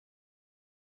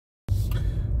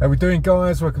How we doing,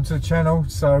 guys? Welcome to the channel.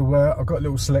 So I've got a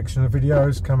little selection of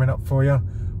videos coming up for you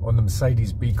on the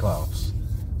Mercedes B-Class.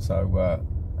 So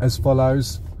as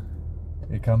follows,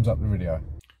 here comes up the video.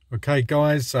 Okay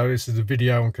guys, so this is a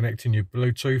video on connecting your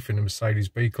Bluetooth in the Mercedes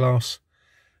B-Class.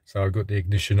 So I've got the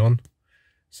ignition on.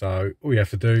 So all you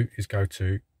have to do is go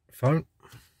to phone.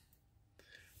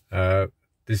 This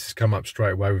has come up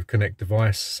straight away with connect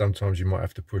device. Sometimes you might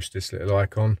have to push this little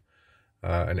icon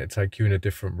and it'll take you in a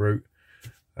different route.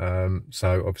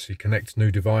 So obviously connect new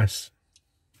device.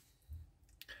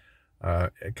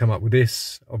 Come up with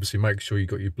this. Obviously make sure you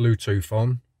got your Bluetooth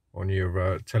on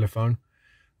your telephone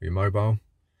or your mobile,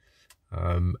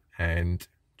 and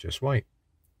just wait.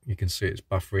 You can see it's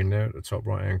buffering there at the top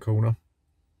right hand corner,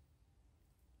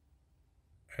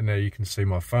 and there you can see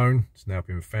my phone. It's now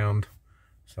been found,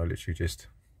 so literally just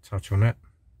touch on that,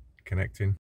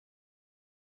 connecting.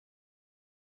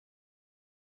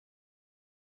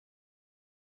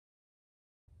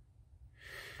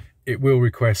 It will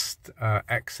request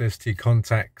access to your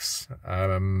contacts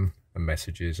and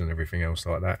messages and everything else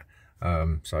like that.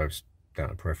 So it's down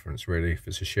to preference really. If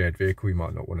it's a shared vehicle, you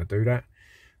might not want to do that.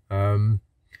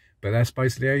 But that's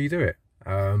basically how you do it.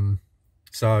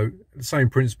 So the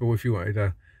same principle, if you wanted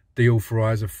to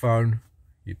deauthorize a phone,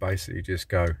 you basically just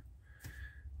go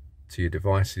to your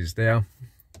devices there,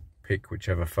 pick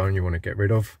whichever phone you want to get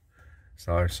rid of.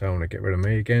 So I want to get rid of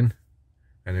me again,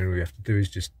 and then all you have to do is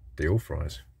just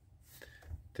deauthorize.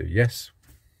 Do yes,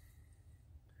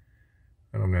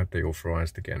 and I'm now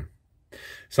deauthorized again.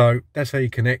 So that's how you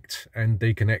connect and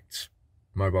deconnect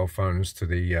mobile phones to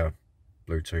the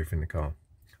Bluetooth in the car.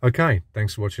 Okay,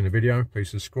 thanks for watching the video. Please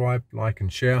subscribe, like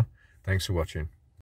and share. Thanks for watching.